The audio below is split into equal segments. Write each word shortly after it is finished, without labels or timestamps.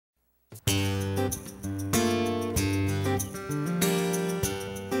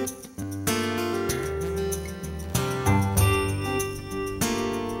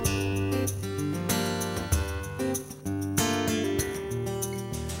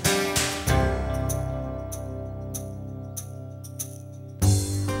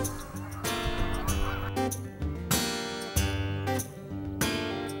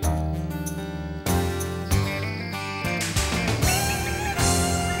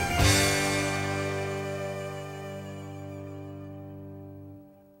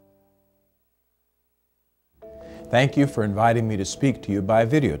Thank you for inviting me to speak to you by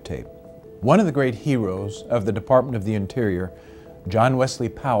videotape. One of the great heroes of the Department of the Interior, John Wesley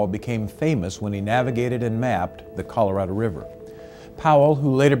Powell, became famous when he navigated and mapped the Colorado River. Powell,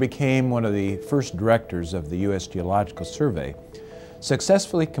 who later became one of the first directors of the U.S. Geological Survey,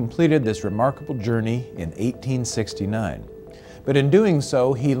 successfully completed this remarkable journey in 1869. But in doing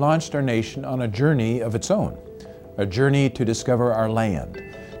so, he launched our nation on a journey of its own, a journey to discover our land,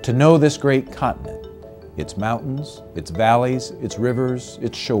 to know this great continent, its mountains, its valleys, its rivers,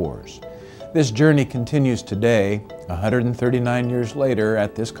 its shores. This journey continues today, 139 years later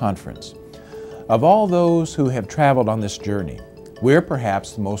at this conference. Of all those who have traveled on this journey, we're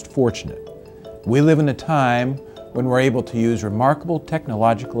perhaps the most fortunate. We live in a time when we're able to use remarkable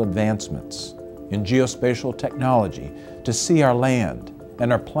technological advancements in geospatial technology to see our land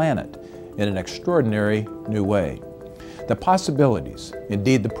and our planet in an extraordinary new way. The possibilities,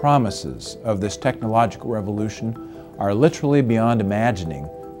 indeed the promises, of this technological revolution are literally beyond imagining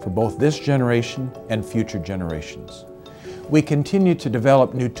for both this generation and future generations. We continue to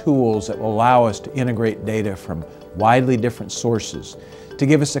develop new tools that will allow us to integrate data from widely different sources to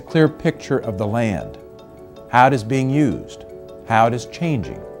give us a clear picture of the land, how it is being used, how it is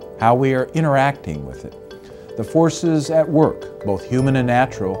changing, how we are interacting with it, the forces at work, both human and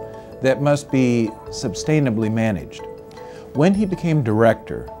natural, that must be sustainably managed. When he became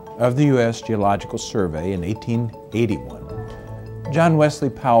director of the U.S. Geological Survey in 1881, John Wesley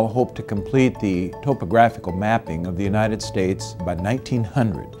Powell hoped to complete the topographical mapping of the United States by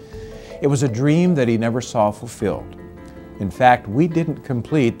 1900. It was a dream that he never saw fulfilled. In fact, we didn't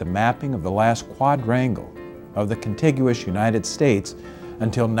complete the mapping of the last quadrangle of the contiguous United States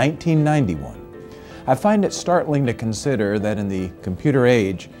until 1991. I find it startling to consider that in the computer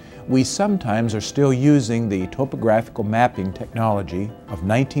age, we sometimes are still using the topographical mapping technology of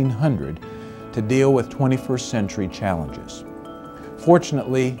 1900 to deal with 21st century challenges.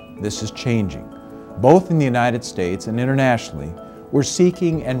 Fortunately, this is changing. Both in the United States and internationally, we're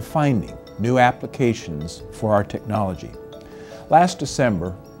seeking and finding new applications for our technology. Last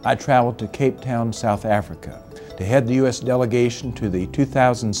December, I traveled to Cape Town, South Africa, to head the U.S. delegation to the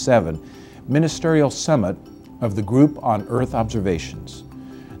 2007 Ministerial Summit of the Group on Earth Observations.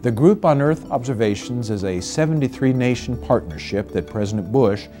 The Group on Earth Observations is a 73-nation partnership that President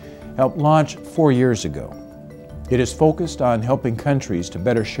Bush helped launch 4 years ago. It is focused on helping countries to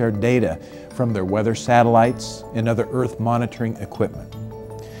better share data from their weather satellites and other Earth monitoring equipment.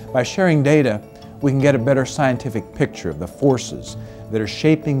 By sharing data, we can get a better scientific picture of the forces that are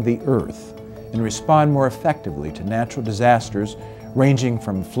shaping the Earth and respond more effectively to natural disasters ranging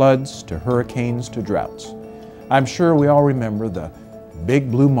from floods to hurricanes to droughts. I'm sure we all remember the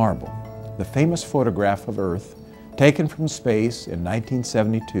Big Blue Marble, the famous photograph of Earth taken from space in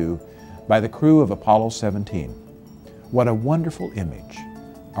 1972 by the crew of Apollo 17. What a wonderful image.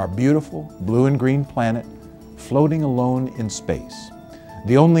 Our beautiful blue and green planet floating alone in space.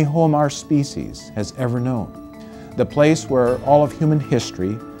 The only home our species has ever known. The place where all of human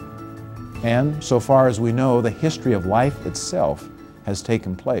history, and so far as we know, the history of life itself has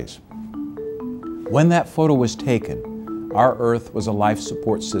taken place. When that photo was taken, our Earth was a life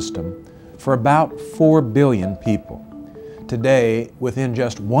support system for about 4 billion people. Today, within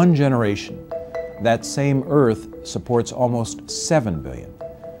just one generation, that same Earth supports almost 7 billion.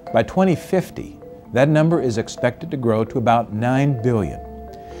 By 2050, that number is expected to grow to about 9 billion.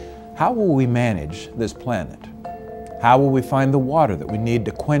 How will we manage this planet? How will we find the water that we need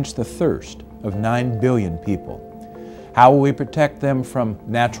to quench the thirst of 9 billion people? How will we protect them from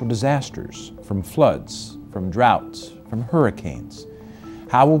natural disasters, from floods, from droughts, from hurricanes?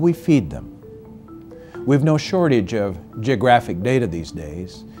 How will we feed them? We've no shortage of geographic data these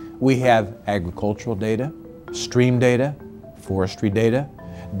days. We have agricultural data, stream data, forestry data,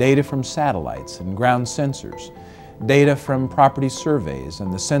 data from satellites and ground sensors, data from property surveys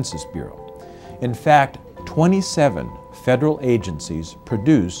and the Census Bureau. In fact, 27 federal agencies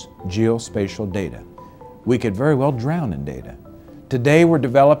produce geospatial data. We could very well drown in data. Today we're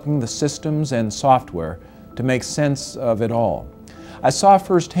developing the systems and software to make sense of it all. I saw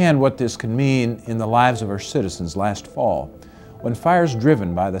firsthand what this could mean in the lives of our citizens last fall, when fires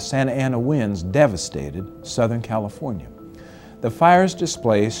driven by the Santa Ana winds devastated Southern California. The fires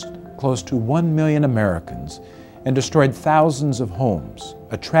displaced close to 1 million Americans and destroyed thousands of homes,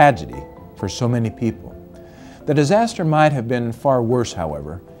 a tragedy for so many people. The disaster might have been far worse,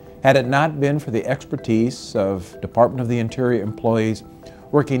 however, had it not been for the expertise of Department of the Interior employees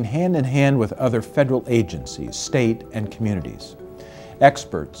working hand in hand with other federal agencies, state and communities.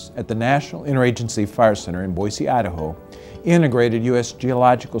 Experts at the National Interagency Fire Center in Boise, Idaho, integrated U.S.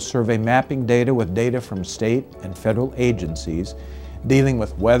 Geological Survey mapping data with data from state and federal agencies dealing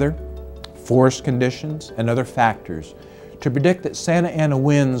with weather, forest conditions, and other factors to predict that Santa Ana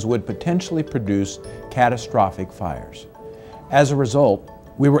winds would potentially produce catastrophic fires. As a result,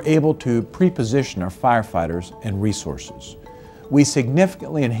 we were able to pre-position our firefighters and resources. We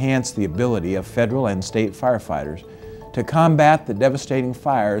significantly enhanced the ability of federal and state firefighters to combat the devastating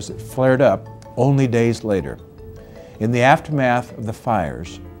fires that flared up only days later. In the aftermath of the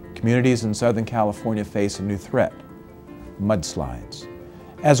fires, communities in Southern California face a new threat: mudslides.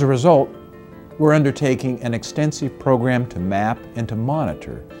 As a result, we're undertaking an extensive program to map and to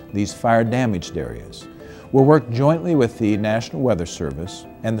monitor these fire-damaged areas. We'll work jointly with the National Weather Service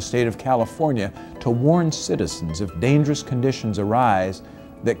and the state of California to warn citizens if dangerous conditions arise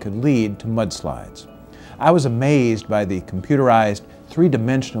that could lead to mudslides. I was amazed by the computerized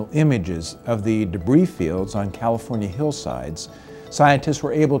three-dimensional images of the debris fields on California hillsides scientists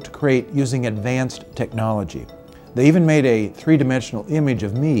were able to create using advanced technology. They even made a three-dimensional image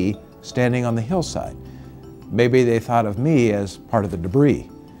of me standing on the hillside. Maybe they thought of me as part of the debris.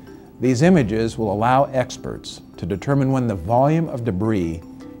 These images will allow experts to determine when the volume of debris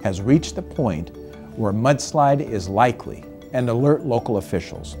has reached the point where a mudslide is likely and alert local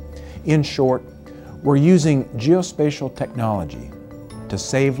officials. In short, we're using geospatial technology to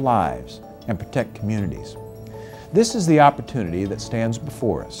save lives and protect communities. This is the opportunity that stands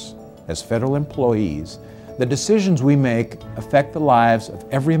before us. As federal employees, the decisions we make affect the lives of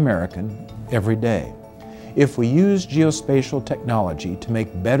every American every day. If we use geospatial technology to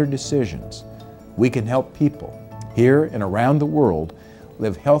make better decisions, we can help people here and around the world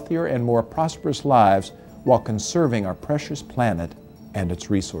live healthier and more prosperous lives while conserving our precious planet and its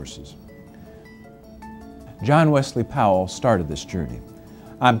resources. John Wesley Powell started this journey.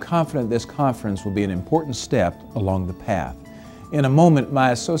 I'm confident this conference will be an important step along the path. In a moment,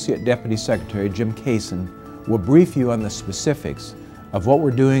 my Associate Deputy Secretary, Jim Kaysen, will brief you on the specifics of what we're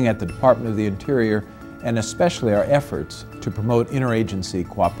doing at the Department of the Interior and especially our efforts to promote interagency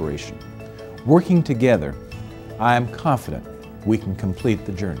cooperation. Working together, I am confident we can complete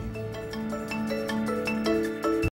the journey.